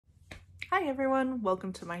Hi everyone,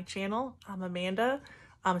 welcome to my channel. I'm Amanda,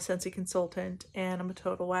 I'm a Scentsy consultant, and I'm a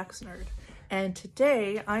total wax nerd. And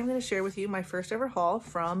today I'm going to share with you my first ever haul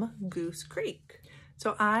from Goose Creek.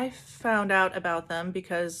 So I found out about them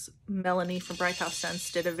because Melanie from Bright House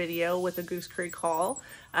Scents did a video with a Goose Creek haul.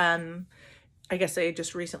 I guess they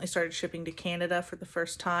just recently started shipping to Canada for the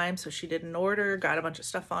first time, so she did an order, got a bunch of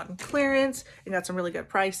stuff on clearance, and got some really good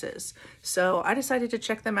prices. So I decided to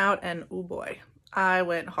check them out, and oh boy, I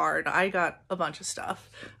went hard. I got a bunch of stuff.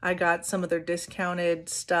 I got some of their discounted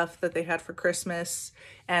stuff that they had for Christmas,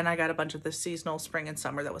 and I got a bunch of the seasonal spring and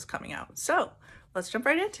summer that was coming out. So let's jump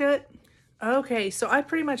right into it. Okay, so I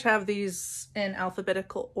pretty much have these in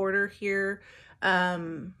alphabetical order here.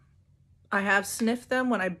 I have sniffed them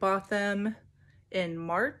when I bought them in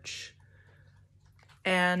March,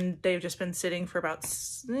 and they've just been sitting for about,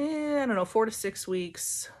 I don't know, 4 to 6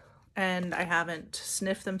 weeks, and I haven't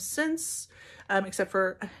sniffed them since, except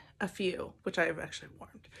for a few, which I've actually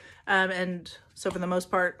warmed. And so for the most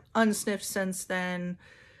part, unsniffed since then,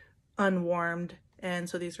 unwarmed, and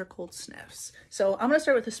so these are cold sniffs. So I'm gonna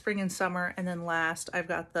start with the spring and summer, and then last I've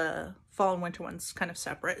got the fall and winter ones kind of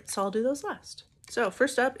separate, so I'll do those last. So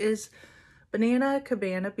first up is Banana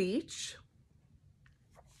Cabana Beach.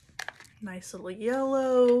 Nice little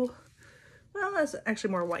yellow. Well, that's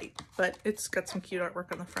actually more white, but it's got some cute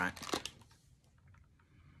artwork on the front.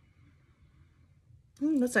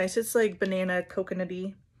 That's nice. It's like banana,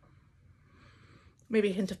 coconutty, maybe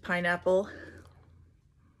a hint of pineapple.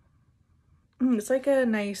 It's like a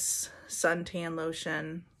nice suntan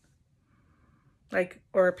lotion, like,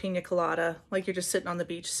 or a pina colada. Like you're just sitting on the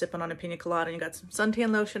beach sipping on a pina colada and you got some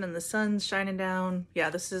suntan lotion and the sun's shining down. Yeah,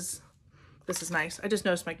 this is nice. I just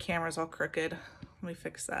noticed my camera's all crooked. Let me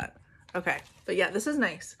fix that. Okay, but yeah, this is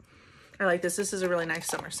nice. I like this. This is a really nice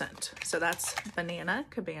summer scent. So that's Banana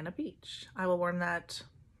Cabana Beach. I will warm that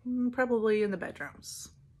probably in the bedrooms.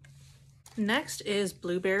 Next is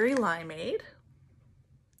Blueberry Limeade.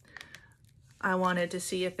 I wanted to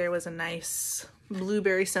see if there was a nice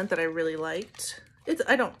blueberry scent that I really liked.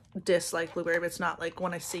 I don't dislike blueberry, but it's not like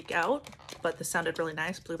one I seek out, but this sounded really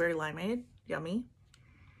nice. Blueberry Limeade, yummy.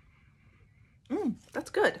 That's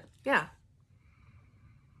good, yeah.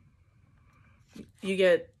 You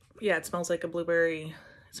get, yeah, it smells like a blueberry.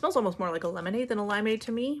 It smells almost more like a lemonade than a limeade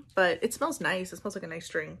to me, but it smells nice. It smells like a nice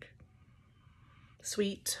drink.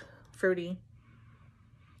 Sweet, fruity,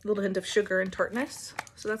 a little hint of sugar and tartness.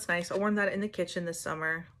 So that's nice. I'll warm that in the kitchen this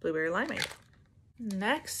summer. Blueberry limeade.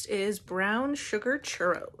 Next is Brown Sugar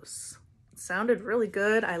Churros. It sounded really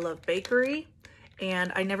good. I love bakery,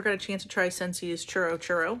 and I never got a chance to try Scentsy's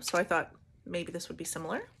Churro, so I thought maybe this would be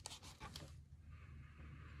similar.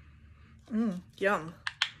 Yum.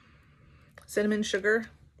 Cinnamon sugar,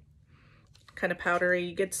 kind of powdery.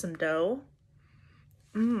 You get some dough.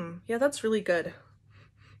 Yeah, that's really good.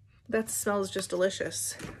 That smells just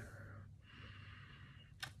delicious.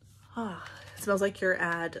 Ah, it smells like you're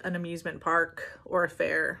at an amusement park or a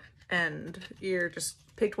fair and you're just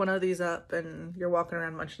picked one of these up and you're walking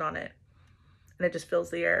around munching on it, and it just fills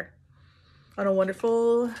the air on a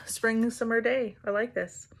wonderful spring summer day. I like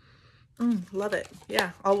this. Love it.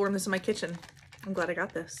 Yeah, I'll warm this in my kitchen. I'm glad I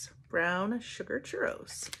got this. Brown Sugar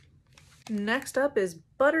Churros. Next up is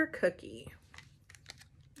Butter Cookie.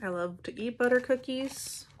 I love to eat butter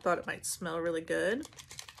cookies. Thought it might smell really good.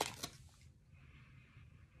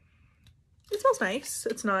 It smells nice.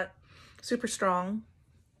 It's not super strong,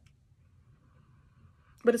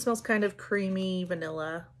 but it smells kind of creamy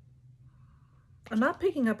vanilla. I'm not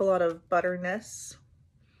picking up a lot of butteriness,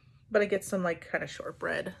 but I get some like kind of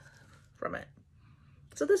shortbread from it.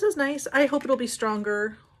 So this is nice. I hope it'll be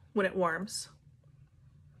stronger when it warms.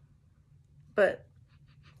 But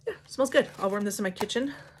yeah, smells good. I'll warm this in my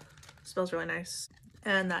kitchen. Smells really nice.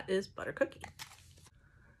 And that is Butter Cookie.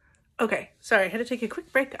 Okay, sorry, I had to take a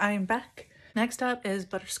quick break. I am back. Next up is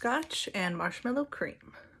Butterscotch and Marshmallow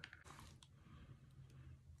Cream.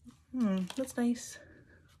 That's nice.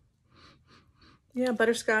 Yeah,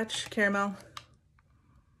 butterscotch, caramel.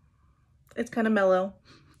 It's kind of mellow,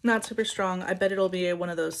 not super strong. I bet it'll be one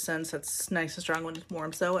of those scents that's nice and strong when it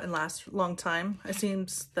warms though and lasts a long time. It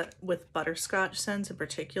seems that with butterscotch scents in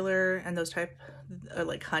particular, and those type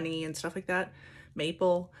like honey and stuff like that,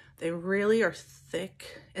 maple, they really are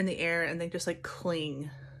thick in the air and they just like cling.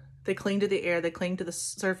 They cling to the air, they cling to the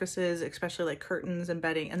surfaces, especially like curtains and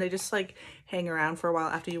bedding, and they just like hang around for a while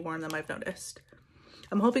after you warm them, I've noticed.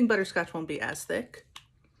 I'm hoping butterscotch won't be as thick,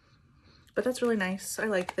 but that's really nice. I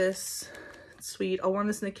like this. It's sweet. I'll warm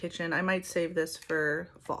this in the kitchen. I might save this for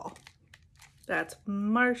fall. That's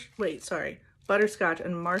butterscotch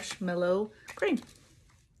and marshmallow cream.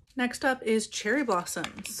 Next up is Cherry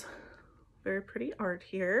Blossoms. Very pretty art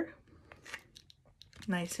here.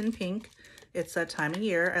 Nice and pink. It's that time of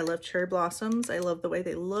year. I love cherry blossoms. I love the way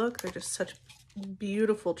they look. They're just such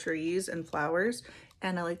beautiful trees and flowers,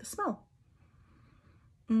 and I like the smell.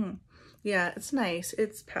 Yeah, it's nice.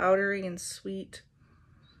 It's powdery and sweet,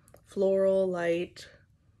 floral, light,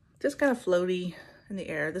 just kind of floaty in the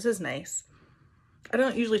air. This is nice. I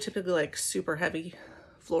don't usually typically like super heavy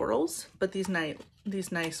florals, but these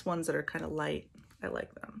nice ones that are kind of light, I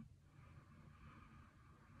like them.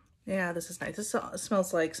 Yeah, this is nice. This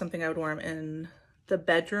smells like something I would warm in the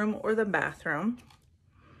bedroom or the bathroom.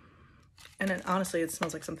 And then honestly, it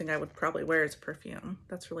smells like something I would probably wear as a perfume.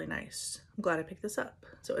 That's really nice. I'm glad I picked this up.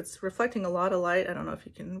 So it's reflecting a lot of light. I don't know if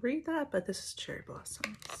you can read that, but this is cherry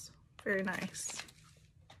blossoms. Very nice.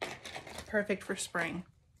 Perfect for spring.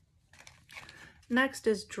 Next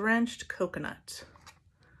is drenched coconut.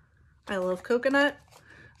 I love coconut.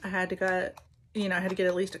 I had to get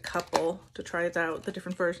at least a couple to try it out, the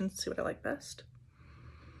different versions, see what I like best.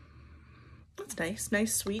 That's nice.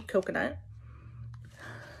 Nice sweet coconut.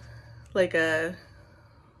 Like a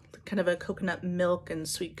kind of a coconut milk and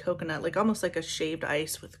sweet coconut, like almost like a shaved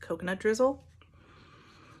ice with coconut drizzle.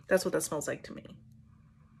 That's what that smells like to me.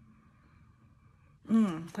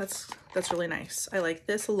 That's really nice. I like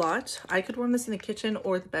this a lot. I could warm this in the kitchen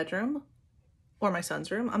or the bedroom or my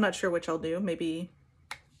son's room. I'm not sure which I'll do. Maybe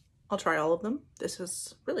I'll try all of them. This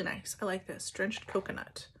is really nice. I like this. Drenched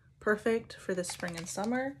coconut. Perfect for the spring and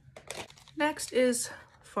summer. Next is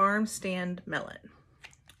Farm Stand Melon.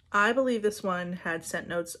 I believe this one had scent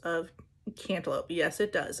notes of cantaloupe. Yes,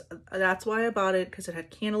 it does. That's why I bought it, because it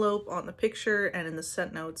had cantaloupe on the picture and in the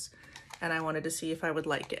scent notes, and I wanted to see if I would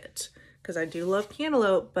like it, because I do love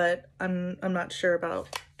cantaloupe, but I'm not sure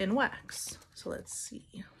about in wax. So let's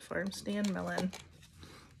see. Farm Stand Melon.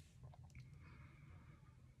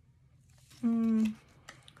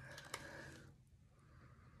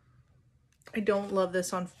 I don't love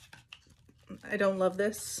this on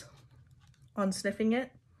sniffing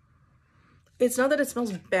it. It's not that it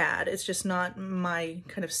smells bad, it's just not my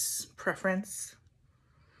kind of preference.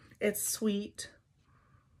 It's sweet.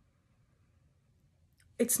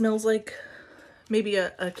 It smells like maybe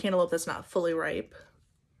a cantaloupe that's not fully ripe.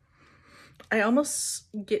 I almost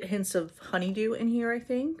get hints of honeydew in here, I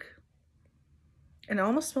think. And it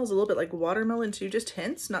almost smells a little bit like watermelon too, just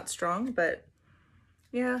hints, not strong, but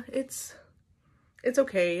yeah, it's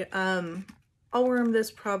okay. I'll warm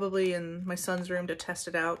this probably in my son's room to test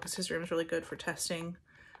it out, because his room is really good for testing.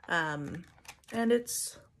 And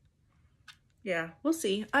yeah, we'll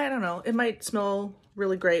see. I don't know. It might smell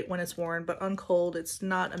really great when it's worn, but on cold, it's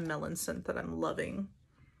not a melon scent that I'm loving.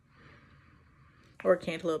 Or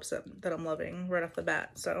cantaloupe scent that I'm loving right off the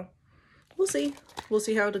bat. So we'll see. We'll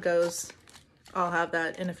see how it goes. I'll have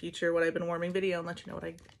that in a future what I've been warming video and let you know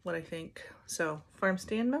what I think. So Farm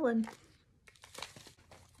Stand Melon.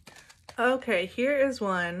 Okay, here is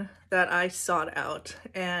one that I sought out,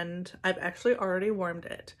 and I've actually already warmed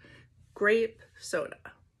it. Grape soda.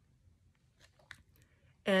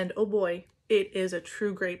 And oh boy, it is a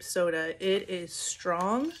true grape soda. It is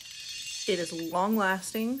strong. It is long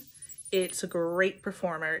lasting. It's a great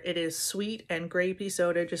performer. It is sweet and grapey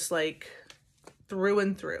soda, just like through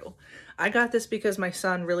and through. I got this because my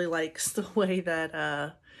son really likes the way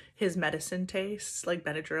that his medicine tastes, like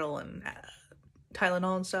Benadryl and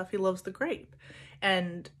Tylenol and stuff. He loves the grape.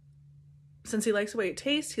 And since he likes the way it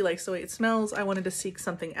tastes, he likes the way it smells, I wanted to seek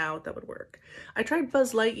something out that would work. I tried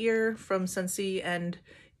Buzz Lightyear from Scentsy, and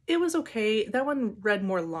it was okay. That one read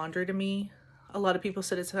more laundry to me. A lot of people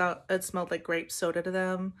said it smelled like grape soda to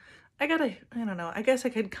them. I don't know, I guess I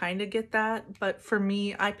could kind of get that, but for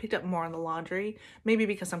me, I picked up more on the laundry, maybe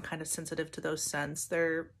because I'm kind of sensitive to those scents.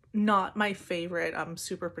 They're not my favorite. I'm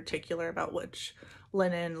super particular about which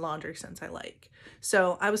linen laundry scents I like.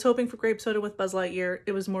 So I was hoping for grape soda with Buzz Lightyear.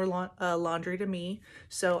 It was more laundry to me,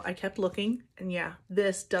 so I kept looking, and yeah,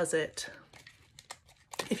 this does it.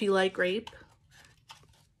 If you like grape,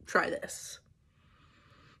 try this.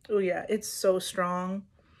 Oh yeah, it's so strong.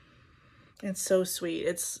 It's so sweet.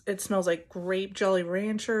 It smells like grape Jolly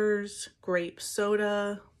Ranchers, grape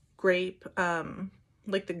soda, grape,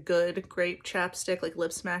 like the good grape chapstick, like lip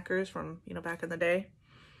smackers from, back in the day.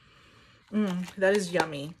 That is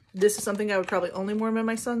yummy. This is something I would probably only warm in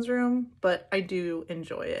my son's room, but I do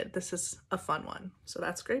enjoy it. This is a fun one. So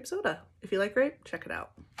that's grape soda. If you like grape, check it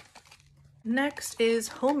out. Next is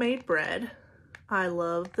homemade bread. I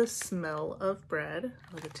love the smell of bread.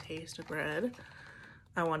 I love the taste of bread.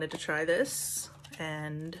 I wanted to try this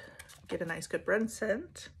and get a nice good bread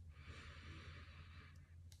scent.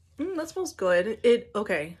 That smells good.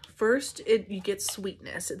 Okay, first you get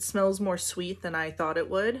sweetness. It smells more sweet than I thought it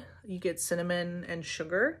would. You get cinnamon and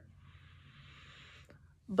sugar,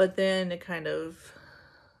 but then it kind of,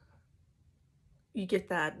 you get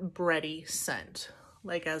that bready scent,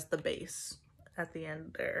 like as the base at the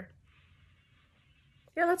end there.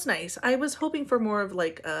 Yeah, that's nice. I was hoping for more of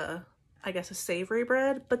like a, I guess a savory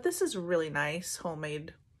bread, but this is really nice,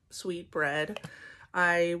 homemade sweet bread.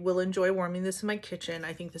 I will enjoy warming this in my kitchen.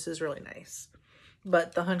 I think this is really nice.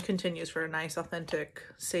 But the hunt continues for a nice, authentic,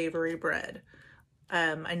 savory bread.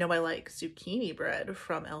 I know I like zucchini bread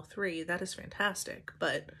from L3. That is fantastic.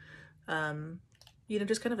 But, you know,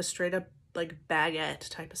 just kind of a straight up like baguette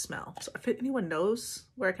type of smell. So if anyone knows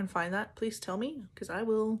where I can find that, please tell me, because I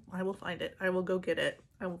will find it. I will go get it.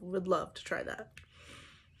 I would love to try that.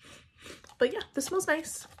 But yeah, this smells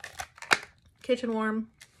nice. Kitchen warm.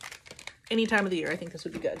 Any time of the year, I think this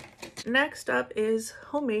would be good. Next up is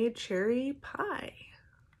homemade cherry pie.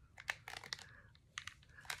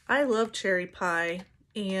 I love cherry pie,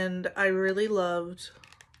 and I really loved,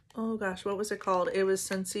 oh gosh, what was it called? It was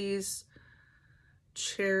Scentsy's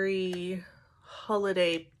cherry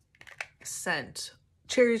holiday scent,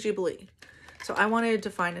 Cherry Jubilee. So I wanted to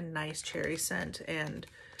find a nice cherry scent, and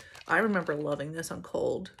I remember loving this on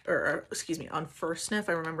cold, or excuse me, on first sniff.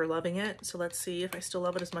 I remember loving it. So let's see if I still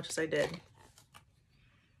love it as much as I did.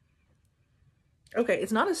 Okay,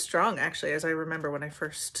 it's not as strong actually as I remember when I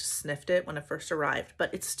first sniffed it, when it first arrived,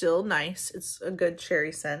 but it's still nice. It's a good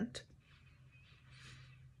cherry scent.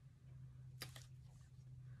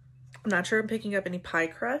 I'm not sure I'm picking up any pie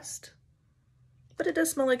crust, but it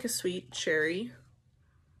does smell like a sweet cherry.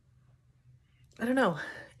 I don't know.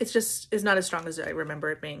 It's just, it's not as strong as I remember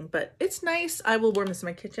it being, but it's nice. I will warm this in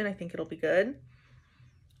my kitchen. I think it'll be good.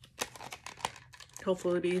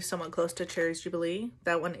 Hopefully it'll be somewhat close to Cherry's Jubilee.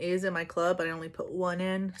 That one is in my club, but I only put one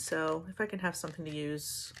in. So if I can have something to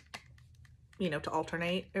use, you know, to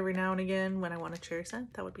alternate every now and again when I want a cherry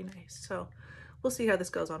scent, that would be nice. So we'll see how this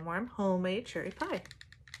goes on warm. Homemade cherry pie.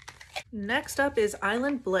 Next up is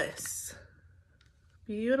Island Bliss.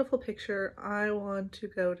 Beautiful picture. I want to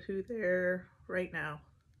go to there right now.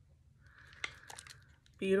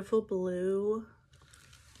 Beautiful blue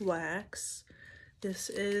wax. This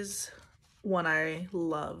is one I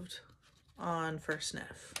loved on first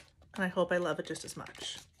sniff, and I hope I love it just as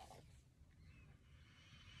much.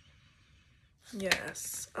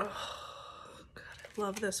 Yes. Oh, God, I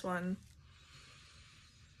love this one.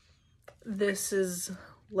 This is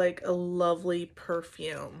like a lovely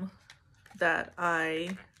perfume that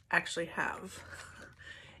I actually have.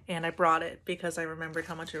 And I brought it because I remembered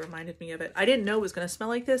how much it reminded me of it. I didn't know it was going to smell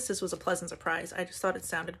like this. This was a pleasant surprise. I just thought it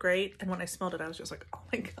sounded great. And when I smelled it, I was just like, oh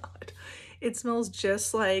my God. It smells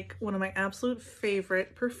just like one of my absolute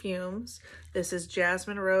favorite perfumes. This is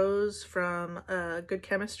Jasmine Rose from Good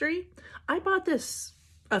Chemistry. I bought this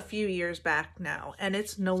a few years back now, and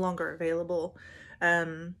it's no longer available.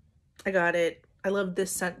 I got it. I love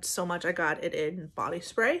this scent so much. I got it in body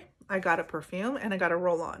spray. I got a perfume, and I got a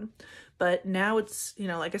roll-on. But now it's, you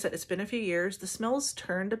know, like I said, it's been a few years. The smell's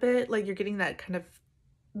turned a bit. Like you're getting that kind of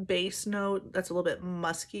base note that's a little bit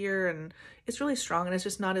muskier, and it's really strong, and it's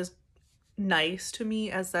just not as nice to me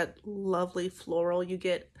as that lovely floral you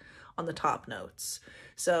get on the top notes.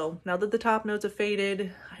 So now that the top notes have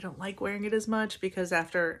faded, I don't like wearing it as much because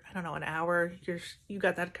after, I don't know, an hour, you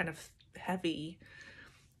got that kind of heavy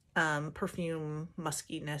perfume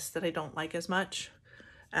muskiness that I don't like as much.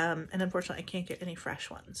 And unfortunately I can't get any fresh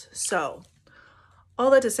ones. So all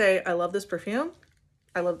that to say, I love this perfume.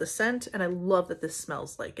 I love the scent, and I love that this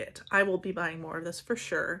smells like it. I will be buying more of this for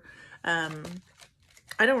sure.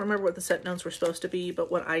 I don't remember what the scent notes were supposed to be,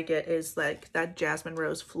 but what I get is like that Jasmine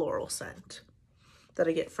Rose floral scent that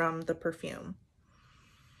I get from the perfume.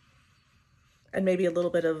 And maybe a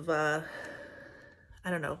little bit of, I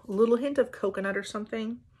don't know, a little hint of coconut or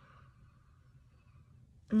something.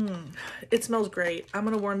 It smells great. I'm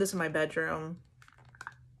going to warm this in my bedroom.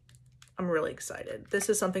 I'm really excited. This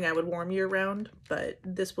is something I would warm year round, but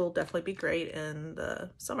this will definitely be great in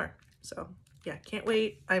the summer. So yeah, can't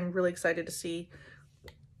wait. I'm really excited to see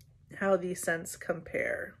how these scents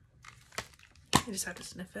compare. I just have to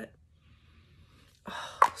sniff it.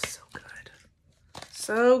 Oh, so good.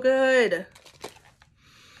 So good.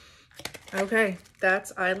 Okay,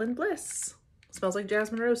 that's Island Bliss. Smells like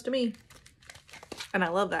Jasmine Rose to me. And I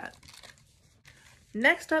love that.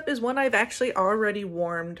 Next up is one I've actually already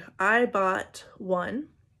warmed. I bought one,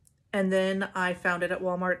 and then I found it at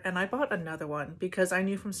Walmart, and I bought another one because I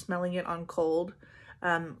knew from smelling it on cold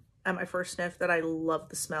at my first sniff that I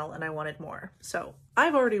loved the smell and I wanted more. So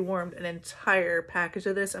I've already warmed an entire package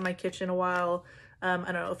of this in my kitchen a while I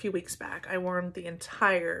don't know, a few weeks back. I warmed the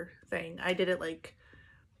entire thing. I did it like,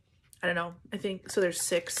 I don't know, I think, so there's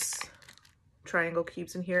 6 triangle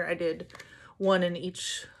cubes in here. I did 1 in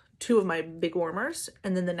each, 2 of my big warmers,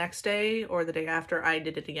 and then the next day or the day after I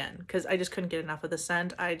did it again because I just couldn't get enough of the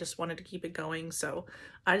scent. I just wanted to keep it going, so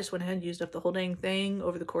I just went ahead and used up the whole dang thing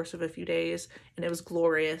over the course of a few days, and it was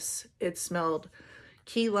glorious. It smelled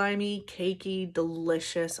key limey, cakey,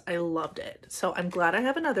 delicious. I loved it. So I'm glad I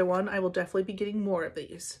have another one. I will definitely be getting more of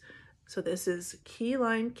these. So this is key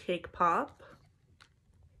lime cake pop.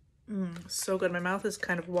 So good. My mouth is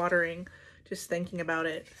kind of watering just thinking about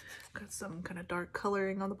it. Got some kind of dark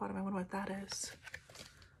coloring on the bottom. I wonder what that is.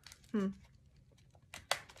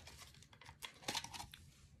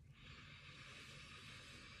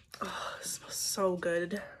 Oh, it smells so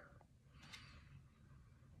good.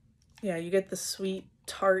 Yeah, you get the sweet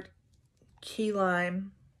tart key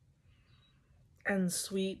lime and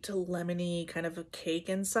sweet lemony kind of a cake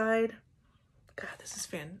inside. God, this is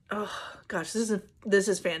oh gosh, this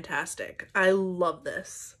is fantastic. I love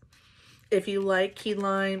this. If you like key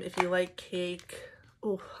lime, if you like cake,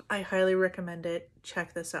 oh, I highly recommend it.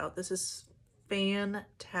 Check this out. This is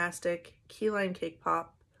fantastic. Key lime cake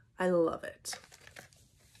pop. I love it.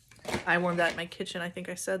 I warmed that in my kitchen. I think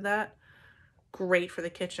I said that. Great for the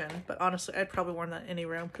kitchen, but honestly, I'd probably warm that in any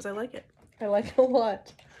room because I like it. I like it a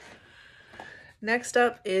lot. Next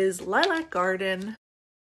up is Lilac Garden.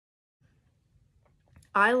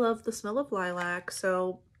 I love the smell of lilac,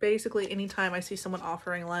 so basically anytime I see someone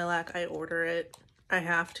offering lilac, I order it. I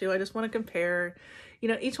have to. I just want to compare. You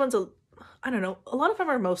know, each one's I don't know, a lot of them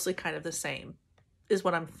are mostly kind of the same is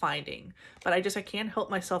what I'm finding, but I can't help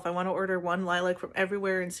myself. I want to order one lilac from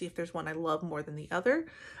everywhere and see if there's one I love more than the other.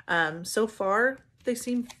 So far they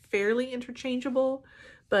seem fairly interchangeable,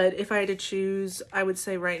 but if I had to choose, I would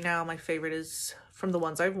say right now my favorite is from the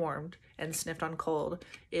ones I've warmed and sniffed on cold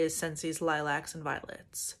is Scentsy's Lilacs and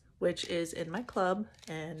Violets, which is in my club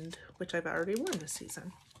and which I've already worn this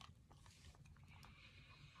season.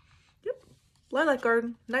 Yep, Lilac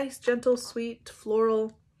Garden, nice, gentle, sweet,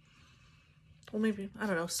 floral. Well, maybe, I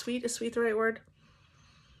don't know, sweet, is sweet the right word?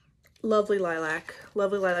 Lovely lilac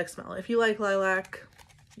smell. If you like lilac,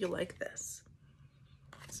 you'll like this.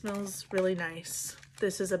 It smells really nice.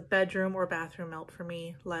 This is a bedroom or bathroom melt for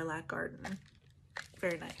me, Lilac Garden.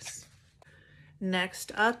 Very nice.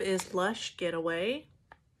 Next up is Lush Getaway.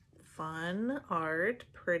 Fun art,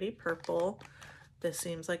 pretty purple. This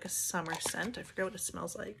seems like a summer scent. I forget what it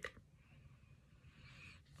smells like.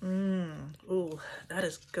 Ooh, that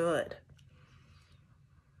is good.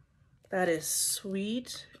 That is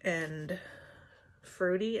sweet and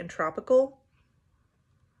fruity and tropical.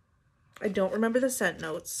 I don't remember the scent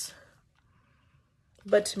notes,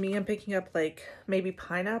 but to me, I'm picking up like maybe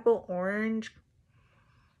pineapple, orange,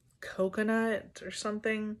 coconut or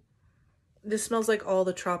something. This smells like all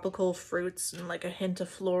the tropical fruits and like a hint of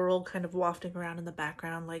floral kind of wafting around in the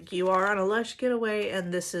background. Like you are on a lush getaway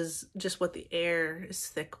and this is just what the air is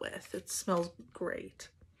thick with. It smells great.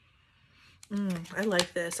 I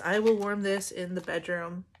like this. I will warm this in the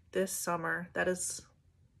bedroom this summer. That is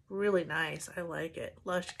really nice. I like it.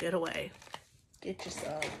 Lush Getaway. Get you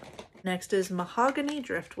some. Next is Mahogany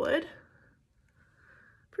Driftwood.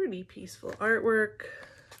 Pretty peaceful artwork.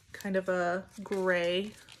 Kind of a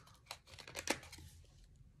gray.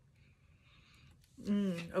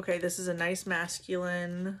 Okay, this is a nice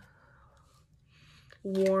masculine,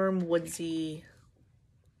 warm, woodsy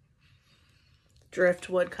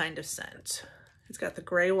driftwood kind of scent. It's got the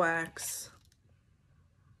gray wax.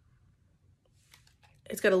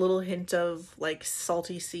 It's got a little hint of like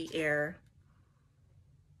salty sea air.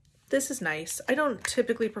 This is nice. I don't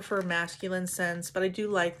typically prefer masculine scents, but I do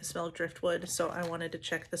like the smell of driftwood, so I wanted to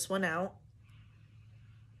check this one out.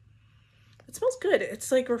 It smells good.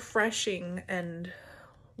 It's like refreshing and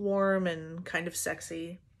warm and kind of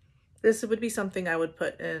sexy. This would be something I would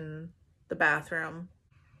put in the bathroom.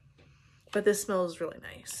 But this smells really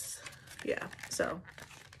nice. Yeah, so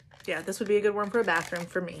yeah, this would be a good one for a bathroom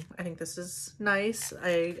for me. I think this is nice.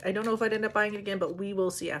 I don't know if I'd end up buying it again, but we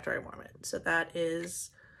will see after I warm it. So that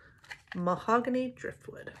is Mahogany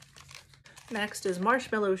Driftwood. Next is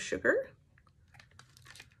Marshmallow Sugar.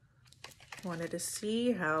 Wanted to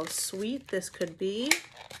see how sweet this could be.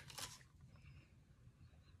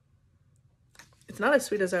 It's not as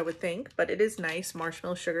sweet as I would think, but it is nice.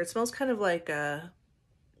 Marshmallow sugar. It smells kind of like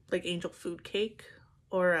angel food cake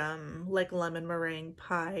or like lemon meringue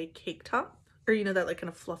pie cake top, or you know, that like kind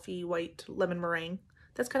of fluffy white lemon meringue.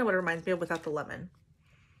 That's kind of what it reminds me of without the lemon.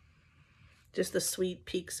 Just the sweet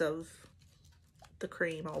peaks of the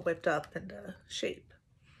cream all whipped up into shape.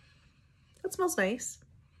 That smells nice.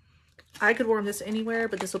 I could warm this anywhere,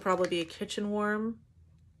 but this will probably be a kitchen warm.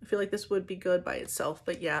 I feel like this would be good by itself,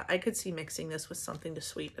 but yeah, I could see mixing this with something to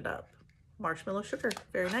sweeten it up. Marshmallow sugar,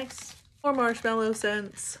 very nice. More marshmallow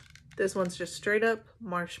scents. This one's just straight up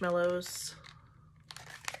marshmallows.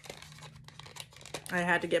 I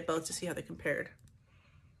had to get both to see how they compared.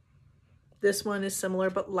 This one is similar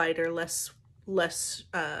but lighter, less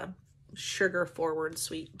sugar forward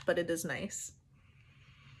sweet, but it is nice.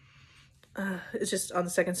 It's just on the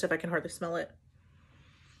second sip I can hardly smell it.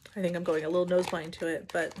 I think I'm going a little nose blind to it,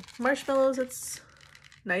 but marshmallows, it's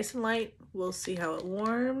nice and light. We'll see how it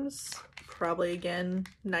warms. Probably again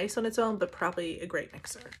nice on its own, but probably a great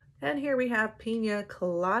mixer. And here we have Pina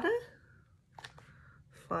Colada.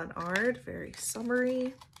 Fun art, very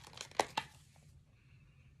summery.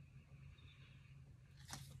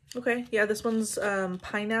 Okay, yeah, this one's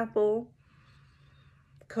pineapple,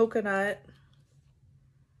 coconut.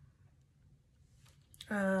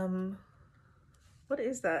 What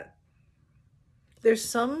is that? There's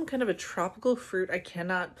some kind of a tropical fruit I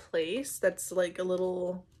cannot place that's like a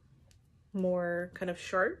little more kind of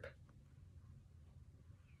sharp.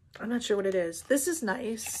 I'm not sure what it is. This is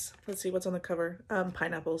nice. Let's see what's on the cover.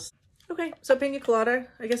 Pineapples. Okay, so pina colada.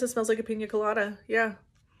 I guess it smells like a pina colada. Yeah.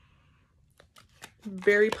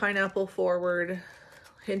 Very pineapple forward,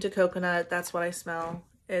 hint of coconut. That's what I smell.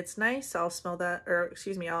 It's nice. I'll smell that, or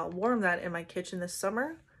excuse me, I'll warm that in my kitchen this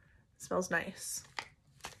summer. It smells nice.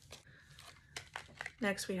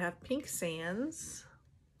 Next we have Pink Sands.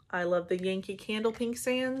 I love the Yankee Candle Pink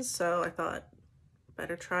Sands, so I thought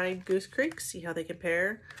better try Goose Creek, see how they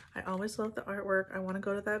compare. I always love the artwork. I want to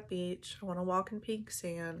go to that beach. I want to walk in pink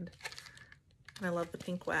sand. And I love the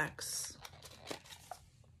pink wax.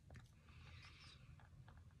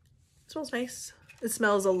 It smells nice. It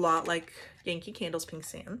smells a lot like Yankee Candle's Pink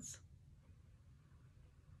Sands.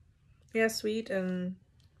 Yeah, sweet and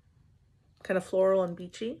kind of floral and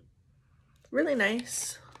beachy. Really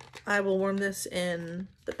nice. I will warm this in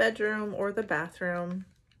the bedroom or the bathroom.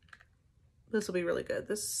 This will be really good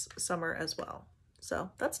this summer as well.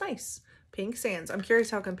 So that's nice. Pink Sands. I'm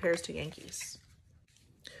curious how it compares to Yankees.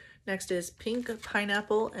 Next is Pink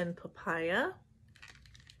Pineapple and Papaya.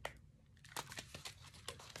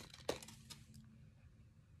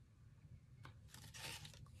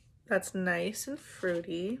 That's nice and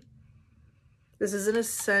fruity. This isn't a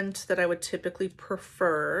scent that I would typically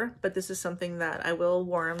prefer, but this is something that I will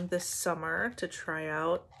warm this summer to try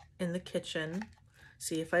out in the kitchen,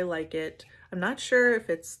 see if I like it. I'm not sure if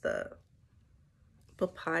it's the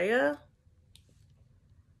papaya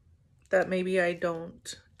that maybe I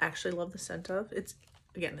don't actually love the scent of. It's,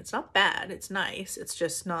 again, it's not bad, it's nice. It's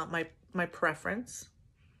just not my preference.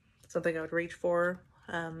 Something I would reach for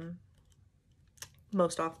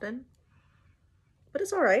most often, but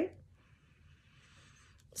it's all right.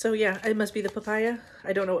 So yeah, it must be the papaya.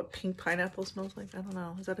 I don't know what pink pineapple smells like. I don't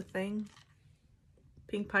know. Is that a thing?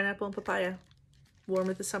 Pink pineapple and papaya. Warm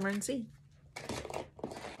it this summer and see.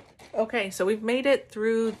 Okay, so we've made it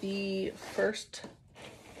through the first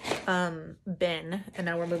bin, and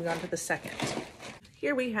now we're moving on to the second.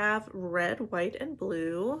 Here we have red, white, and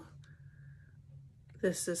blue.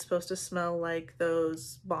 This is supposed to smell like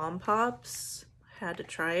those bomb pops. Had to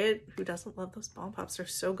try it. Who doesn't love those bomb pops? They're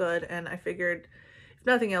so good, and I figured if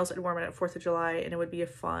nothing else, I'd warm it at 4th of July, and it would be a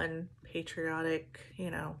fun, patriotic,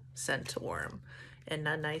 you know, scent to warm, and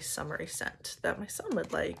a nice summery scent that my son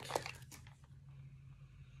would like.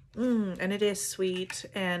 And it is sweet,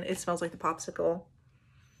 and it smells like the popsicle.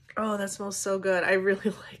 Oh, that smells so good. I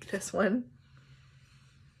really like this one.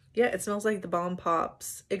 Yeah, it smells like the bomb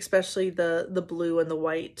pops, especially the blue and the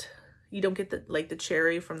white. You don't get the like the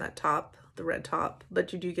cherry from that top, the red top,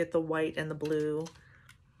 but you do get the white and the blue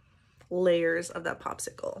layers of that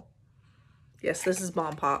popsicle. Yes, this is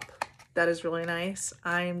bomb pop. That is really nice.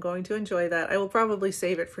 I'm going to enjoy that. I will probably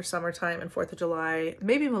save it for summertime and 4th of July,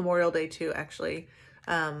 maybe Memorial Day too, actually.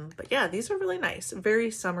 But yeah, these are really nice.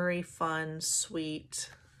 Very summery, fun, sweet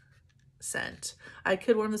scent. I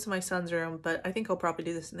could warm this in my son's room, but I think I'll probably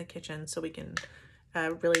do this in the kitchen so we can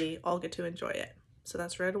really all get to enjoy it. So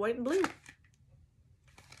that's red, white, and blue.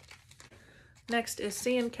 Next is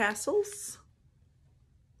Sand Castles.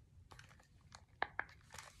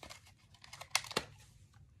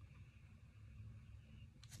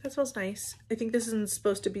 That smells nice. I think this is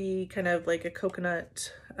supposed to be kind of like a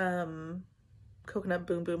coconut, coconut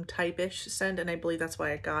boom boom type-ish scent, and I believe that's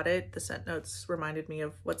why I got it. The scent notes reminded me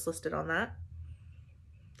of what's listed on that,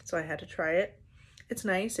 so I had to try it. It's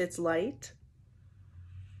nice. It's light.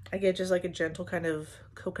 I get just like a gentle kind of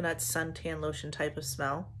coconut suntan lotion type of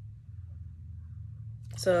smell.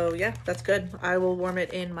 So yeah, that's good. I will warm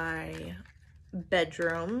it in my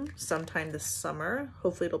bedroom sometime this summer.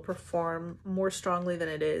 Hopefully it'll perform more strongly than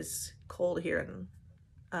it is cold here in,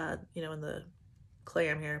 you know, in the clay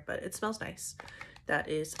I'm here, but it smells nice. That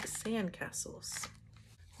is Sandcastles.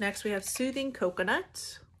 Next we have Soothing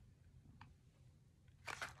Coconut.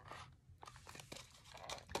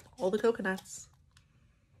 All the coconuts.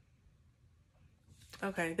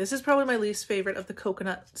 Okay, this is probably my least favorite of the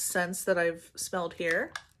coconut scents that I've smelled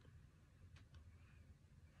here.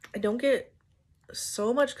 I don't get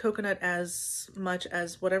so much coconut as much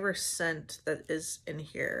as whatever scent that is in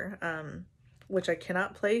here, which I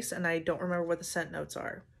cannot place, and I don't remember what the scent notes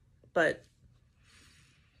are, but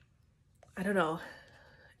I don't know.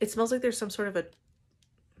 It smells like there's some sort of a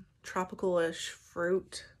tropical-ish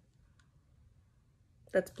fruit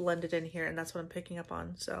that's blended in here, and that's what I'm picking up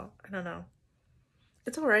on, so I don't know.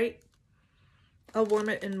 It's all right. I'll warm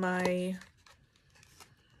it in my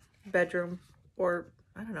bedroom, or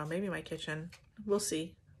I don't know, maybe my kitchen. We'll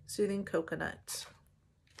see. Soothing Coconut.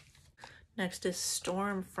 Next is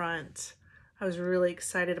Stormfront. I was really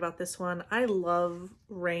excited about this one. I love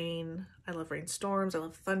rain. I love rainstorms. I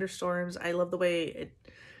love thunderstorms. I love the way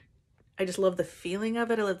I just love the feeling of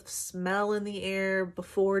it. I love the smell in the air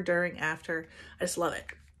before, during, after. I just love it.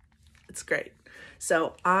 It's great.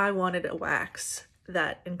 So I wanted a wax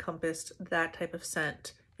that encompassed that type of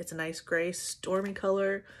scent. It's a nice gray, stormy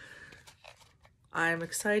color. I'm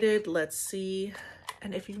excited. Let's see.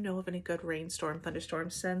 And if you know of any good rainstorm, thunderstorm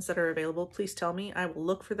scents that are available, please tell me. I will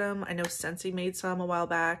look for them. I know Scentsy made some a while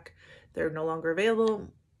back. They're no longer available.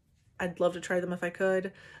 I'd love to try them if I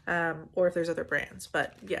could, or if there's other brands.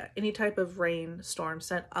 But yeah, any type of rainstorm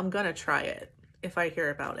scent, I'm gonna try it if I hear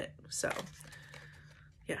about it. So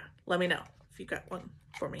yeah, let me know if you got one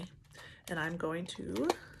for me. And I'm going to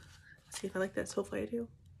see if I like this. Hopefully I do.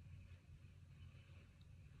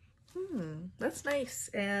 That's nice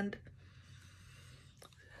and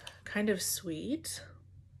kind of sweet.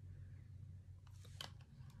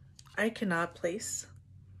 I cannot place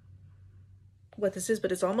what this is,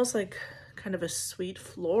 but it's almost like kind of a sweet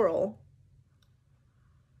floral.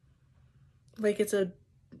 Like it's a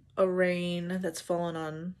rain that's fallen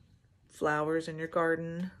on flowers in your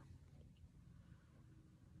garden.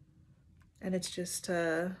 And it's just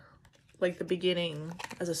like the beginning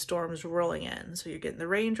as a storm's rolling in. So you're getting the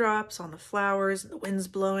raindrops on the flowers, and the wind's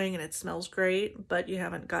blowing, and it smells great, but you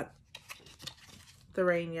haven't got the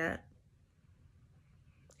rain yet.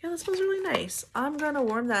 Yeah, that smells really nice. I'm gonna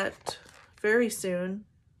warm that very soon.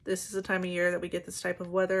 This is the time of year that we get this type of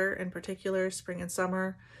weather, in particular, spring and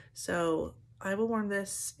summer. So I will warm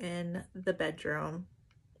this in the bedroom.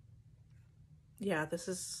 Yeah, this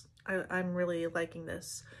is, I'm really liking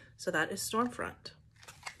this. So that is Stormfront.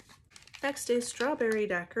 Next is Strawberry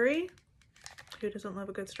Daiquiri. Who doesn't love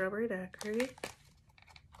a good strawberry daiquiri?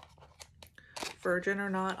 Virgin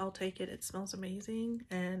or not, I'll take it. It smells amazing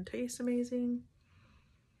and tastes amazing.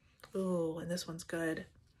 Oh, and this one's good.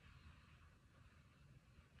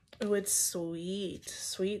 Oh, it's sweet,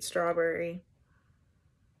 sweet strawberry.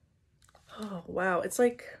 Oh, wow. It's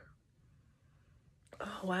like,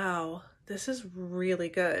 oh, wow. This is really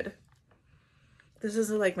good. This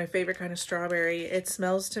is like my favorite kind of strawberry. It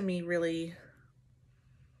smells to me really,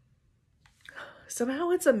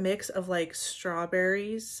 somehow it's a mix of like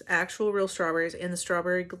strawberries, actual real strawberries, and the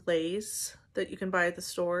strawberry glaze that you can buy at the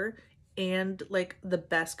store, and like the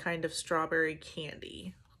best kind of strawberry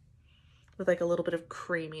candy with like a little bit of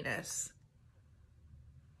creaminess.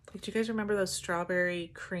 Like, do you guys remember those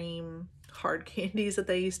strawberry cream hard candies that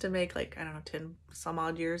they used to make like, I don't know, 10 some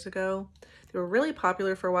odd years ago? They were really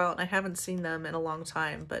popular for a while, and I haven't seen them in a long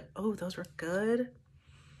time, but oh, those were good.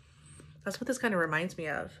 That's what this kind of reminds me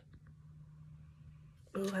of.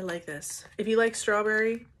 Oh, I like this. If you like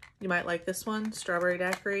strawberry, you might like this one, Strawberry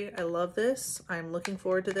Daiquiri. I love this. I'm looking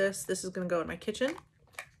forward to this. This is gonna go in my kitchen,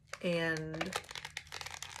 and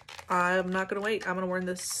I'm not gonna wait. I'm gonna warm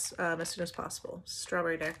this as soon as possible.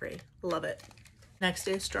 Strawberry Daiquiri, love it. Next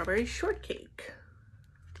is Strawberry Shortcake.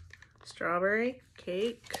 Strawberry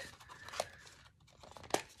cake.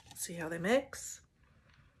 Let's see how they mix.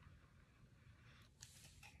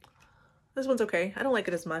 This one's okay. I don't like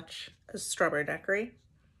it as much as Strawberry Daiquiri.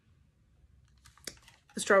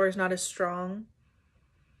 The strawberry's not as strong,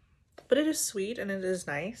 but it is sweet and it is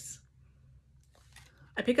nice.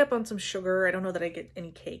 I pick up on some sugar. I don't know that I get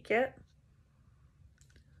any cake yet.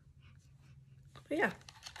 But yeah,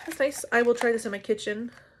 that's nice. I will try this in my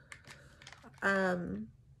kitchen.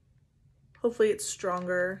 Hopefully it's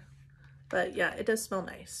stronger, but yeah, it does smell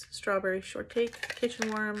nice. Strawberry Shortcake,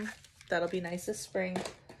 kitchen warm. That'll be nice this spring.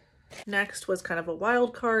 Next was kind of a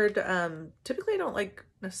wild card. Typically I don't like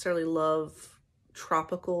necessarily love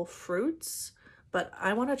tropical fruits, but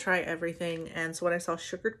I want to try everything. And so when I saw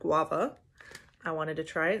sugared guava, I wanted to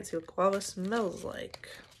try it and see what guava smells like.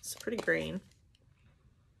 It's pretty green.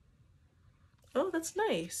 Oh, that's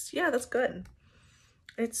nice. Yeah, that's good.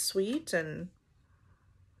 It's sweet and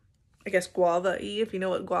I guess guava-y, if you know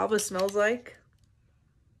what guava smells like.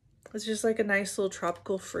 It's just like a nice little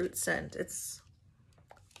tropical fruit scent. It's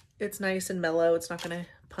nice and mellow. It's not gonna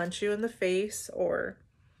punch you in the face or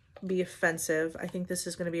be offensive. I think this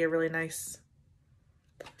is gonna be a really nice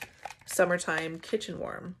summertime kitchen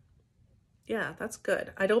warm. Yeah, that's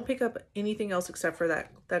good. I don't pick up anything else except for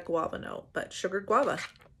that guava note, but sugared guava.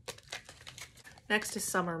 Next is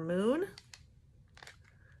Summer Moon.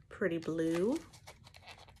 Pretty blue.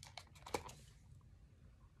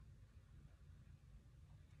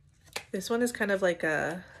 This one is kind of like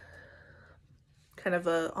a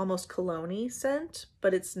almost cologne-y scent,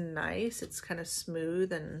 but it's nice. It's kind of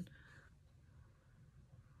smooth and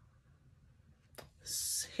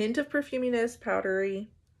hint of perfuminess,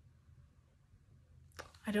 powdery.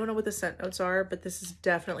 I don't know what the scent notes are, but this is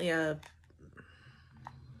definitely I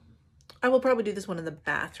will probably do this one in the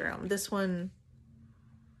bathroom. This one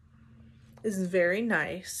is very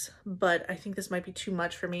nice, but I think this might be too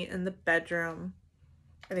much for me in the bedroom.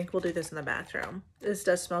 I think we'll do this in the bathroom. This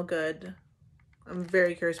does smell good. I'm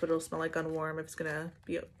very curious what it'll smell like on warm, if it's gonna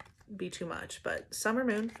be too much, but Summer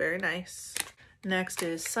Moon, very nice. Next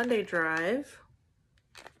is Sunday Drive.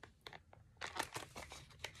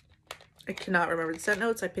 I cannot remember the scent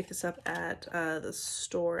notes. I picked this up at the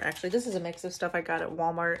store. Actually, this is a mix of stuff I got at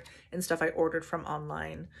Walmart and stuff I ordered from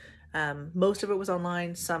online. Most of it was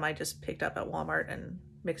online. Some I just picked up at Walmart and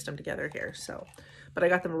mixed them together here. So, but I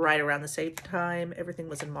got them right around the same time. Everything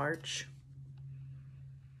was in March.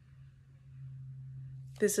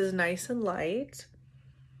 This is nice and light.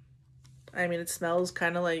 I mean, it smells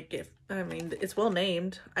kind of like it's well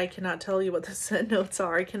named. I cannot tell you what the scent notes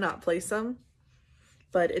are. I cannot place them.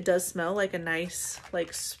 But it does smell like a nice,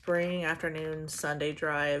 like, spring afternoon Sunday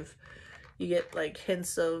drive. You get like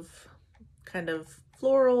hints of kind of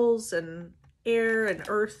florals and air and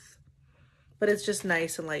earth, but it's just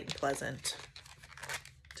nice and light and pleasant,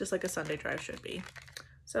 just like a Sunday drive should be.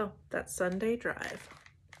 So that's Sunday Drive.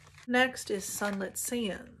 Next is Sunlit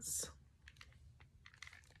Sands.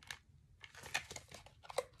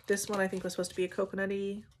 This one I think was supposed to be a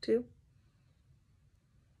coconutty too.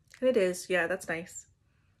 And it is, yeah, that's nice.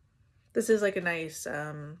 This is like a nice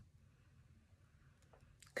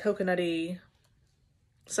coconutty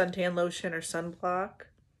suntan lotion or sunblock.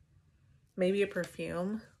 Maybe a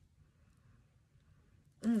perfume.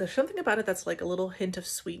 There's something about it that's like a little hint of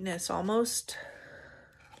sweetness, almost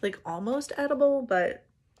edible, but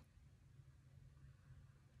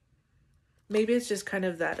maybe it's just kind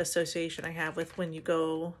of that association I have with when you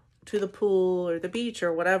go to the pool or the beach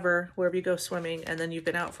or whatever, wherever you go swimming, and then you've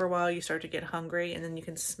been out for a while, you start to get hungry, and then you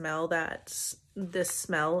can smell this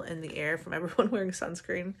smell in the air from everyone wearing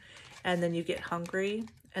sunscreen, and then you get hungry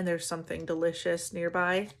and there's something delicious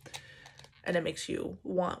nearby and it makes you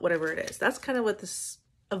want whatever it is. That's kind of what this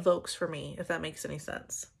evokes for me, if that makes any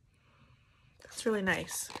sense. That's really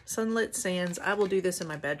nice. Sunlit Sands. I will do this in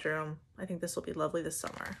my bedroom. I think this will be lovely this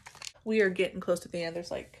summer. We are getting close to the end. There's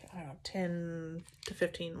like, I don't know, 10 to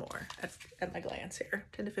 15 more at my glance here.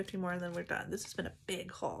 10 to 15 more and then we're done. This has been a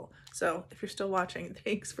big haul. So if you're still watching,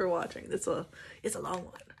 thanks for watching. It's a long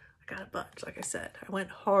one. I got a bunch, like I said. I went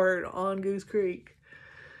hard on Goose Creek.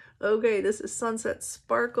 Okay, this is Sunset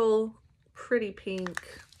Sparkle. Pretty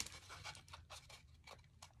pink.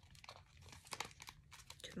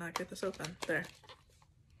 Cannot get this open. There.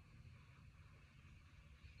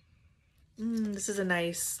 This is a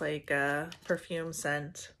nice, like, perfume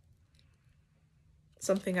scent.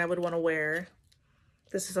 Something I would want to wear.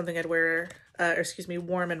 This is something I'd wear,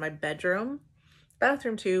 warm in my bedroom.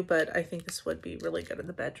 Bathroom too, but I think this would be really good in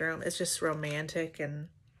the bedroom. It's just romantic and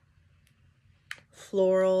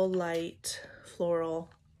floral, light,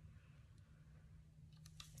 floral,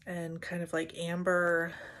 and kind of like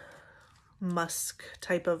amber musk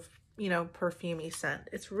type of, perfumey scent.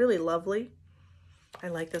 It's really lovely. I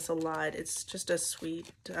like this a lot. It's just a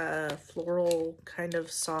sweet, floral, kind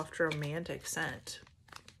of soft, romantic scent.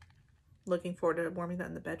 Looking forward to warming that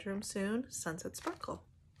in the bedroom soon. Sunset Sparkle.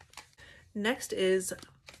 Next is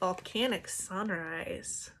Volcanic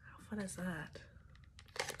Sunrise. How fun is that?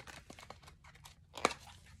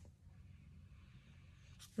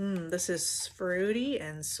 This is fruity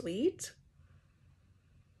and sweet.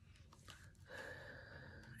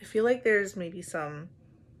 I feel like there's maybe some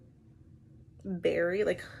berry,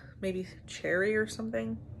 like maybe cherry or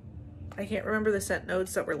something. I can't remember the scent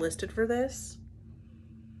notes that were listed for this,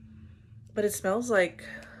 but it smells like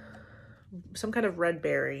some kind of red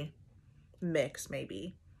berry mix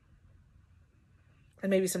maybe. And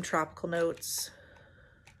maybe some tropical notes.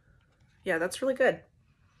 Yeah, that's really good.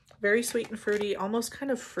 Very sweet and fruity, almost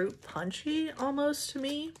kind of fruit punchy almost to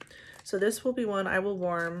me. So this will be one I will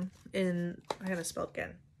warm in, I'm gonna smell it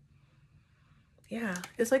again. Yeah,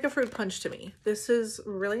 it's like a fruit punch to me. This is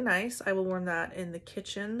really nice. I will warm that in the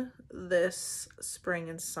kitchen this spring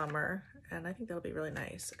and summer, and I think that'll be really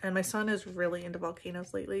nice. And my son is really into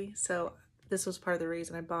volcanoes lately, so this was part of the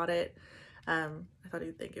reason I bought it. I thought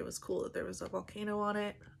he'd think it was cool that there was a volcano on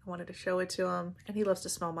it. I wanted to show it to him, and he loves to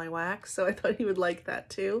smell my wax, so I thought he would like that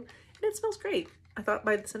too. And it smells great. I thought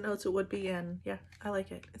by the scent notes it would be, and yeah, I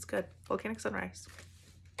like it. It's good. Volcanic Sunrise.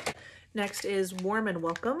 Next is Warm and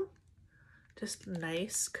Welcome. Just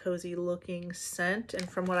nice, cozy looking scent, and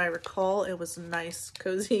from what I recall, it was nice,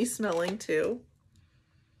 cozy smelling too.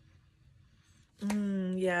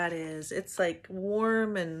 Yeah, it is. It's like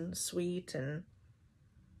warm and sweet, and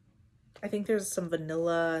I think there's some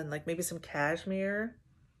vanilla and like maybe some cashmere,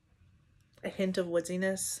 a hint of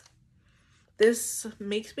woodiness. This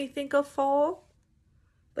makes me think of fall,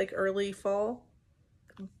 like early fall,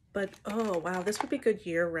 but oh wow, this would be good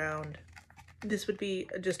year round. This would be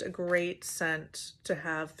just a great scent to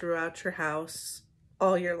have throughout your house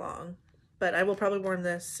all year long. But I will probably warm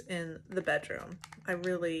this in the bedroom. I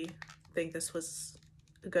really think this was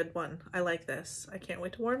a good one. I like this. I can't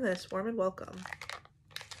wait to warm this. Warm and Welcome.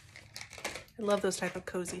 I love those type of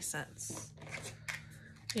cozy scents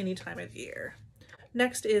any time of year.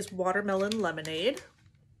 Next is Watermelon Lemonade.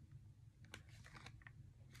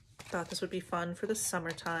 Thought this would be fun for the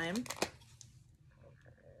summertime.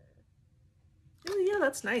 Oh yeah,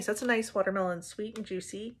 that's nice. That's a nice watermelon, sweet and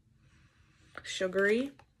juicy,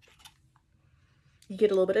 sugary. You get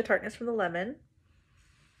a little bit of tartness from the lemon.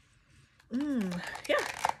 Yeah,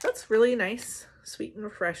 that's really nice, sweet and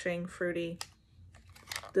refreshing, fruity.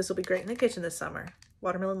 This will be great in the kitchen this summer.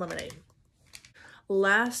 Watermelon lemonade.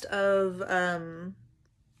 Last of the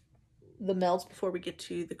melts before we get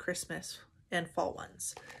to the Christmas and fall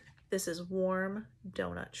ones. This is Warm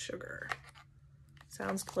Donut Sugar.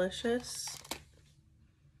 Sounds delicious.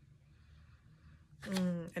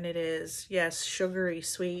 And it is, yes, sugary,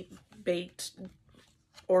 sweet, baked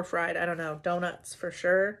or fried. I don't know, donuts for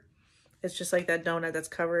sure. It's just like that donut that's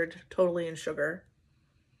covered totally in sugar.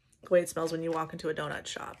 The way it smells when you walk into a donut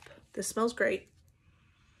shop. This smells great.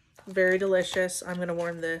 Very delicious. I'm gonna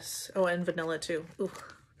warm this. Oh, and vanilla too. Ooh,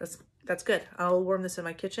 that's good. I'll warm this in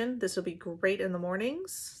my kitchen. This will be great in the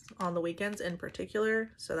mornings, on the weekends in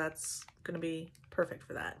particular. So that's gonna be perfect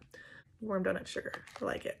for that. Warm donut sugar. I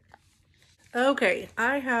like it. Okay,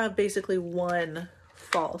 I have basically one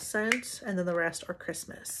fall scent and then the rest are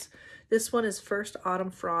Christmas. This one is First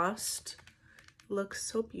Autumn Frost. Looks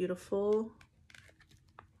so beautiful.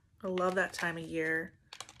 I love that time of year.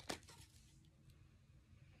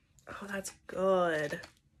 Oh, that's good.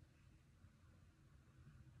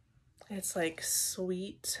 It's like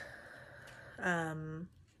sweet,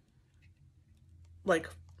 like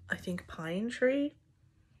I think pine tree,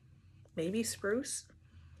 maybe spruce.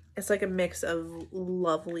 It's like a mix of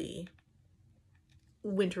lovely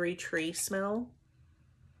wintry tree smell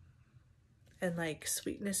and like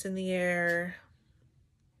sweetness in the air,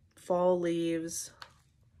 fall leaves.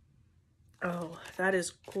 Oh, that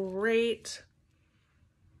is great.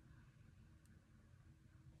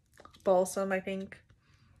 Balsam, I think.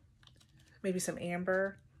 Maybe some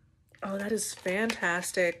amber. Oh, that is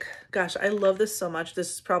fantastic. Gosh, I love this so much.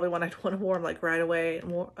 This is probably one I'd want to warm like right away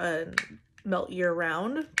and melt year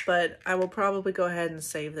round, but I will probably go ahead and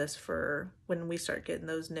save this for when we start getting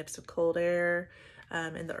those nips of cold air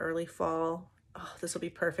in the early fall. Oh, this will be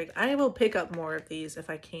perfect. I will pick up more of these if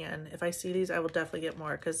I can. If I see these, I will definitely get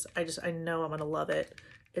more because I know I'm gonna love it.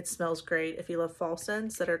 It smells great. If you love fall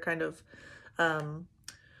scents that are kind of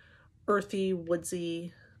earthy,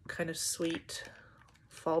 woodsy, kind of sweet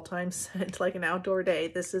fall time scent, like an outdoor day,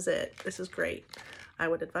 this is it. This is great. I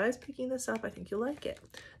would advise picking this up. I think you'll like it.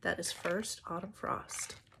 That is First Autumn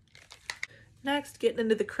Frost. Next, getting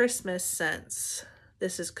into the Christmas scents.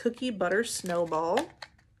 This is Cookie Butter Snowball.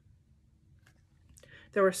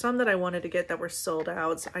 There were some that I wanted to get that were sold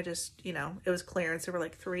out. So I just, you know, it was clearance. They were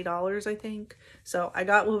like $3, I think. So I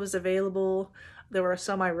got what was available. There were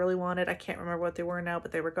some I really wanted. I can't remember what they were now,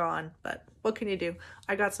 but they were gone. But what can you do?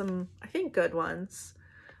 I got some, I think, good ones.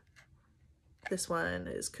 This one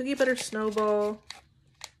is Cookie Butter Snowball.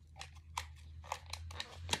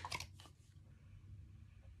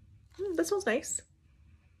 That smells nice.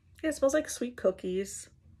 Yeah, it smells like sweet cookies.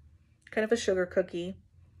 Kind of a sugar cookie.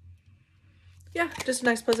 Yeah, just a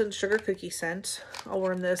nice pleasant sugar cookie scent. I'll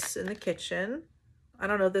warm this in the kitchen. I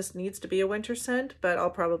don't know if this needs to be a winter scent, but I'll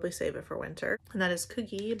probably save it for winter. And that is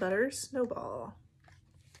Cookie Butter Snowball.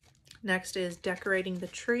 Next is decorating the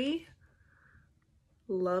tree.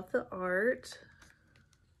 Love the art.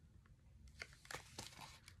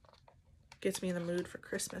 Gets me in the mood for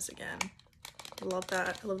Christmas again. I love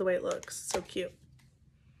that. I love the way it looks. So cute.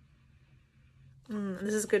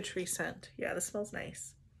 This is a good tree scent. Yeah, this smells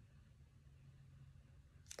nice.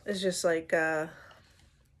 It's just like,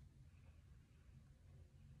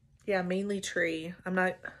 yeah, mainly tree.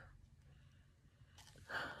 I'm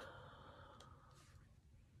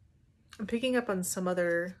picking up on some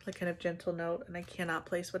other like kind of gentle note, and I cannot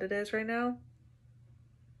place what it is right now.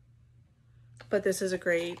 But this is a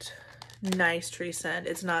great, nice tree scent.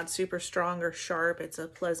 It's not super strong or sharp. It's a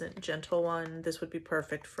pleasant, gentle one. This would be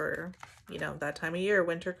perfect for, you know, that time of year,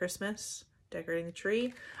 winter, Christmas, decorating the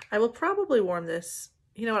tree. I will probably warm this.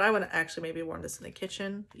 You know what? I want to actually maybe warm this in the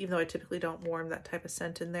kitchen, even though I typically don't warm that type of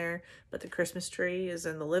scent in there. But the Christmas tree is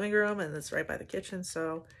in the living room and it's right by the kitchen.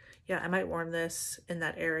 So yeah, I might warm this in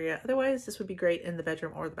that area. Otherwise, this would be great in the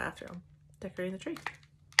bedroom or the bathroom, decorating the tree.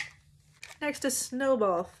 Next is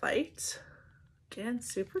Snowball Fight. Again,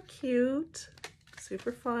 super cute,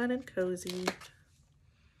 super fun and cozy.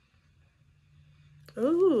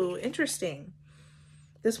 Ooh, interesting.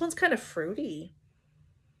 This one's kind of fruity.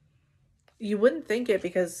 You wouldn't think it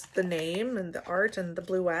because the name and the art and the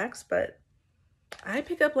blue wax, but I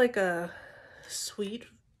pick up like a sweet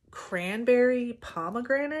cranberry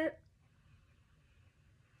pomegranate.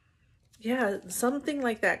 Yeah, something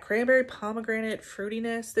like that. Cranberry pomegranate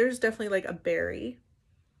fruitiness. There's definitely like a berry.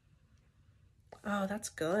 Oh, that's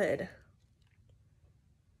good.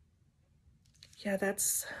 Yeah,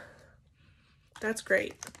 that's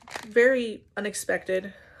great. Very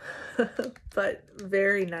unexpected, but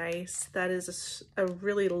very nice. That is a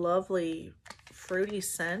really lovely fruity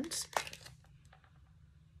scent.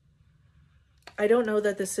 I don't know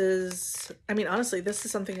that this is, I mean, honestly, this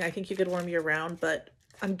is something I think you could warm year round, but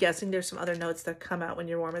I'm guessing there's some other notes that come out when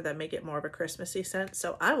you're warmer that make it more of a Christmassy scent.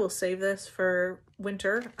 So I will save this for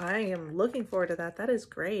winter. I am looking forward to that. That is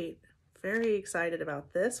great. Very excited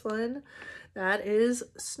about this one. That is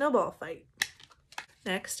Snowball Fight.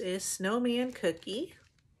 Next is Snowman Cookie.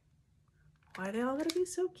 Why they all gotta be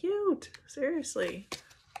so cute? Seriously.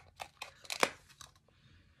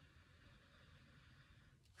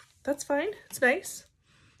 That's fine. It's nice.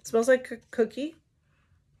 It smells like a cookie.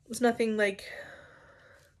 It's nothing like,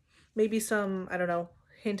 maybe some, I don't know,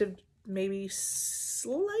 hint of maybe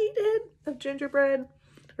slight hint of gingerbread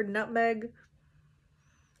or nutmeg,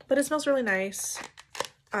 but it smells really nice.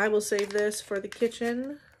 I will save this for the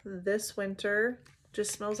kitchen this winter.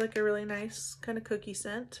 Just smells like a really nice kind of cookie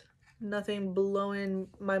scent. Nothing blowing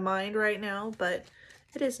my mind right now, but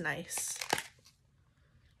it is nice.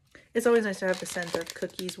 It's always nice to have the scent of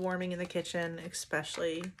cookies warming in the kitchen,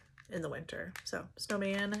 especially in the winter. So,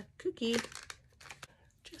 Snowman Cookie.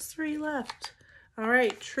 Just 3 left. All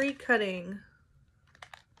right, tree cutting.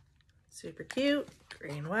 Super cute.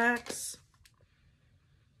 Green wax.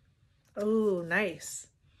 Oh, nice.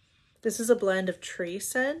 This is a blend of tree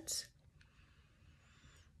scent.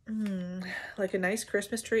 Like a nice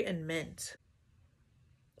Christmas tree and mint.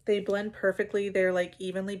 They blend perfectly. They're like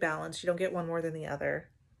evenly balanced. You don't get one more than the other.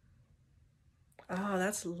 Oh,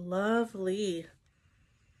 that's lovely.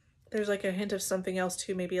 There's like a hint of something else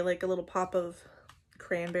too. Maybe like a little pop of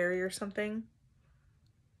cranberry or something.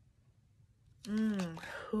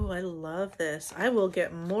 Ooh, I love this. I will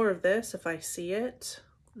get more of this if I see it.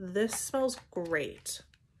 This smells great.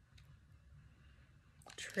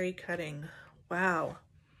 Tree cutting. Wow.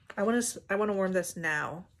 I want to warm this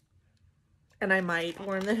now. And I might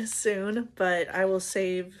warm this soon, but I will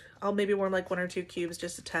save, I'll maybe warm like 1 or 2 cubes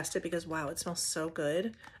just to test it because wow, it smells so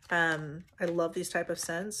good. I love these type of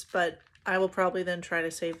scents, but I will probably then try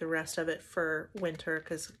to save the rest of it for winter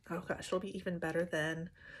because, oh gosh, it'll be even better then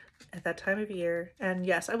at that time of year. And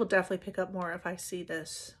yes, I will definitely pick up more if I see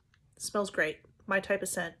this. It smells great. My type of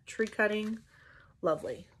scent. Tree cutting.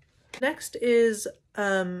 Lovely. Next is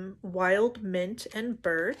Wild Mint and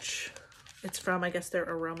Birch. It's from, I guess, their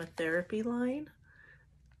aromatherapy line.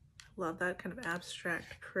 Love that kind of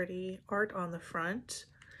abstract, pretty art on the front.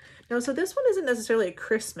 Now, so this one isn't necessarily a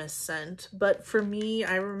Christmas scent, but for me,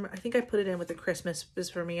 I think I put it in with the Christmas because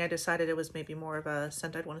for me, I decided it was maybe more of a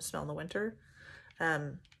scent I'd want to smell in the winter.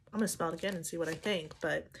 I'm going to smell it again and see what I think.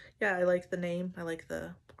 But yeah, I like the name. I like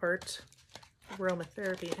the art.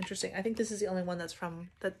 Aromatherapy. Interesting. I think this is the only one that's from,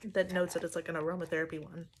 that notes that it's like an aromatherapy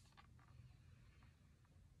one.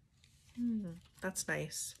 That's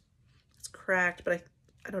nice. It's cracked, but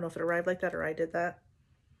I don't know if it arrived like that or I did that.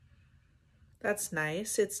 That's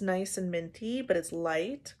nice. It's nice and minty, but it's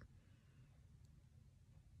light.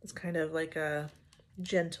 It's kind of like a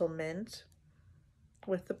gentle mint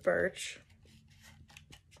with the birch.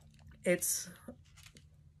 It's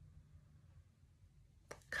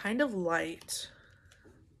kind of light,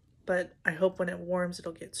 but I hope when it warms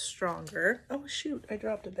it'll get stronger. Oh shoot, I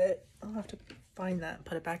dropped a bit. I'll have to find that and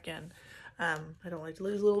put it back in. I don't like to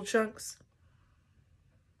lose little chunks.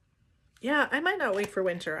 Yeah, I might not wait for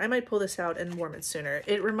winter. I might pull this out and warm it sooner.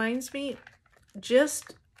 It reminds me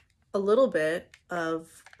just a little bit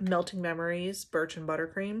of Melting Memories birch and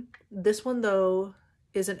buttercream. This one though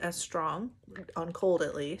isn't as strong, on cold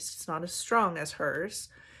at least. It's not as strong as hers.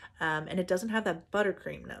 And it doesn't have that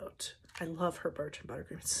buttercream note. I love her birch and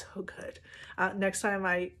buttercream. It's so good. Next time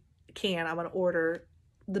I'm gonna order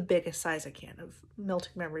the biggest size I can of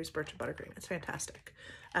Melting Memories birch and buttercream. It's fantastic.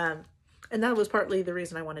 And that was partly the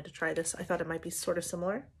reason I wanted to try this. I thought it might be sort of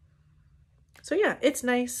similar. So yeah, it's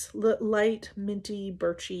nice, light, minty,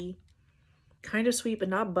 birchy, kind of sweet, but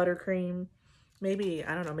not buttercream. Maybe,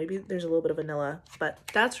 I don't know, maybe there's a little bit of vanilla, but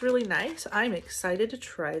that's really nice. I'm excited to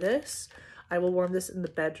try this. I will warm this in the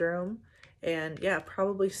bedroom, and yeah,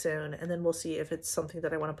 probably soon. And then we'll see if it's something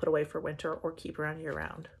that I want to put away for winter or keep around year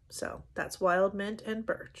round. So that's wild mint and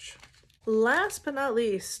birch. Last but not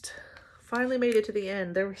least, finally made it to the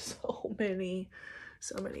end. There were so many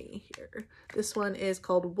here. This one is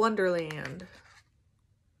called Wonderland.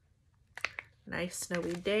 Nice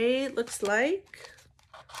snowy day, it looks like.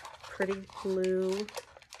 Pretty blue,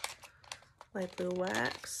 light blue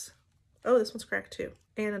wax. Oh, this one's cracked too,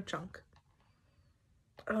 and a chunk.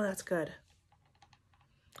 Oh, that's good.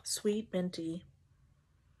 Sweet, minty.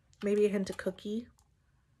 Maybe a hint of cookie.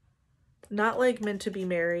 Not like Mint to Be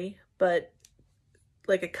Merry, but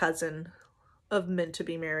like a cousin of Mint to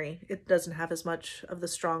Be Merry. It doesn't have as much of the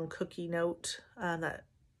strong cookie note, that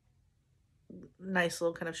nice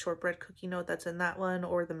little kind of shortbread cookie note that's in that one,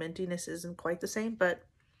 or the mintiness isn't quite the same, but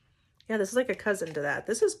yeah, this is like a cousin to that.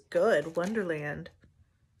 This is good, Wonderland.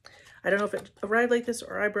 I don't know if it arrived like this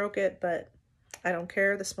or I broke it, but I don't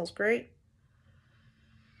care. This smells great.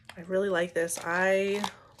 I really like this. I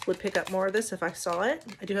would pick up more of this if I saw it.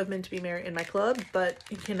 I do have Mint to Be Merry in my club, but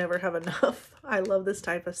you can never have enough. I love this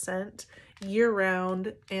type of scent year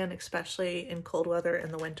round, and especially in cold weather in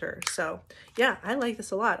the winter. So yeah, I like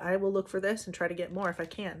this a lot. I will look for this and try to get more if I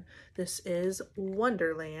can. This is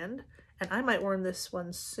Wonderland, and I might warm this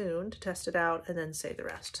one soon to test it out and then save the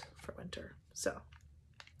rest for winter. So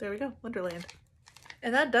there we go, Wonderland.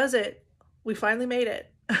 And that does it. We finally made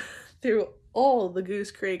it through all the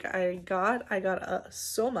Goose Creek I got. I got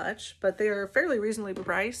so much, but they are fairly reasonably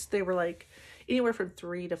priced. They were like anywhere from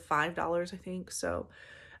 $3 to $5, I think. So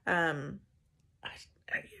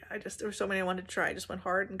I just, there were so many I wanted to try. I just went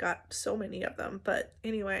hard and got so many of them. But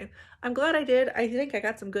anyway, I'm glad I did. I think I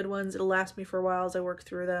got some good ones. It'll last me for a while as I work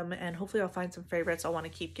through them, and hopefully I'll find some favorites I'll want to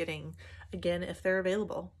keep getting again if they're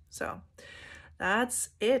available. So that's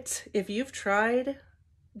it. If you've tried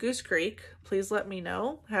Goose Creek, please let me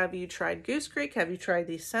know. Have you tried Goose Creek? Have you tried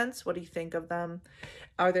these scents? What do you think of them?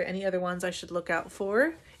 Are there any other ones I should look out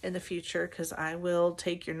for in the future? Because I will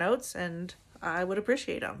take your notes and I would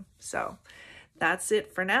appreciate them. So that's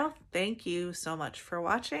it for now. Thank you so much for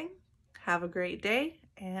watching. Have a great day,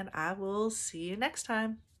 and I will see you next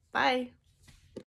time. Bye.